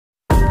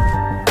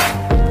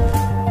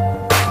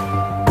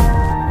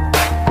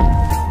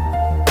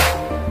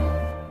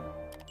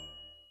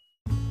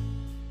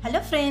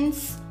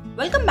friends,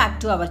 welcome back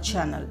to our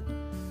channel.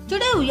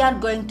 Today we are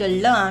going to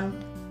learn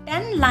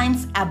 10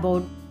 lines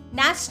about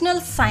National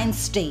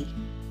Science Day.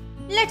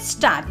 Let's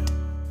start.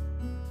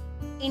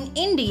 In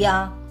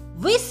India,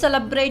 we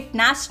celebrate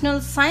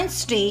National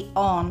Science Day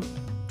on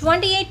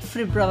 28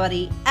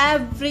 February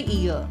every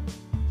year.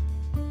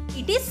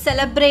 It is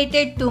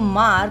celebrated to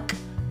mark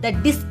the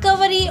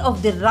discovery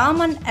of the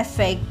Raman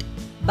effect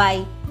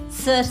by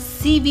Sir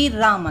C.V.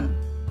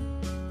 Raman.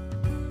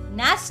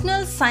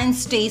 National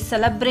Science Day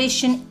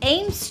celebration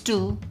aims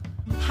to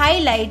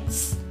highlight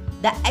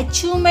the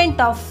achievement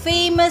of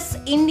famous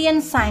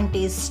Indian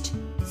scientist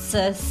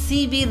Sir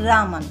C.V.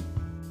 Raman.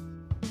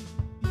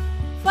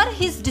 For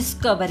his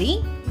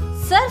discovery,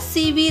 Sir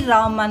C.V.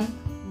 Raman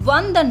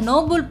won the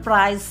Nobel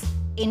Prize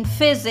in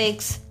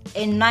Physics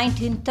in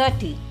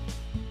 1930.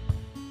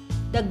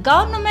 The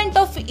Government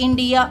of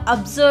India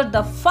observed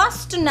the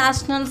first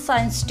National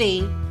Science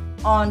Day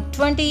on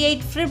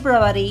 28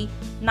 February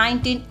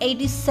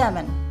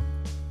 1987.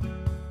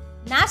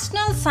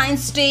 National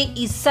Science Day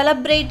is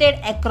celebrated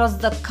across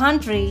the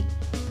country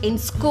in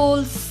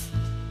schools,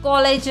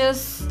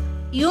 colleges,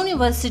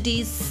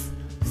 universities,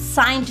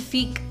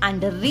 scientific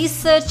and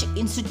research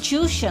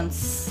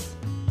institutions.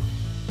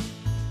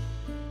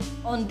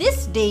 On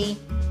this day,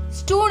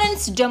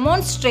 students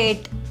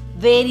demonstrate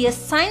various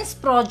science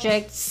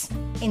projects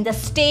in the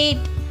state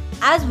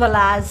as well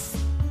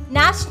as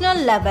national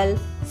level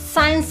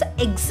science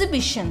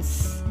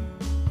exhibitions.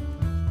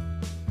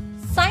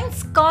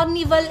 Science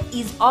Carnival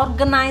is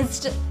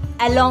organized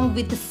along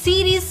with a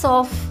series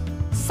of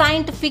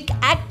scientific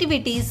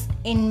activities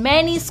in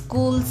many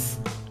schools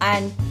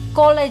and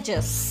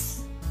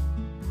colleges.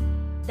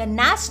 The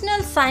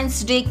National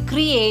Science Day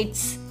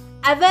creates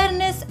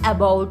awareness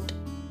about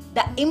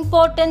the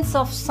importance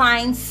of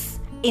science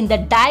in the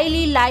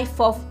daily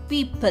life of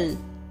people.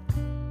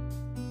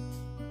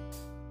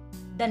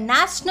 The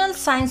National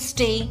Science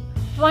Day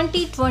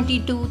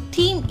 2022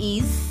 theme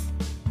is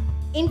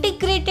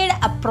Integrated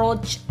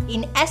Approach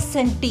in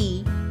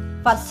S&T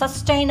for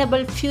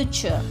Sustainable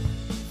Future.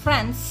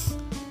 Friends,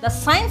 the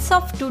science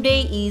of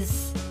today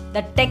is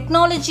the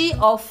technology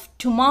of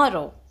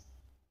tomorrow.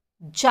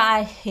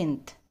 Jai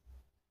Hind.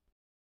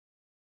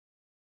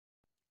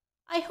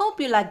 I hope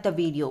you liked the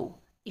video.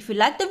 If you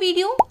liked the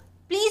video,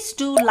 please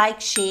do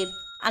like, share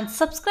and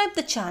subscribe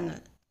the channel.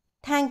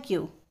 Thank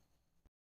you.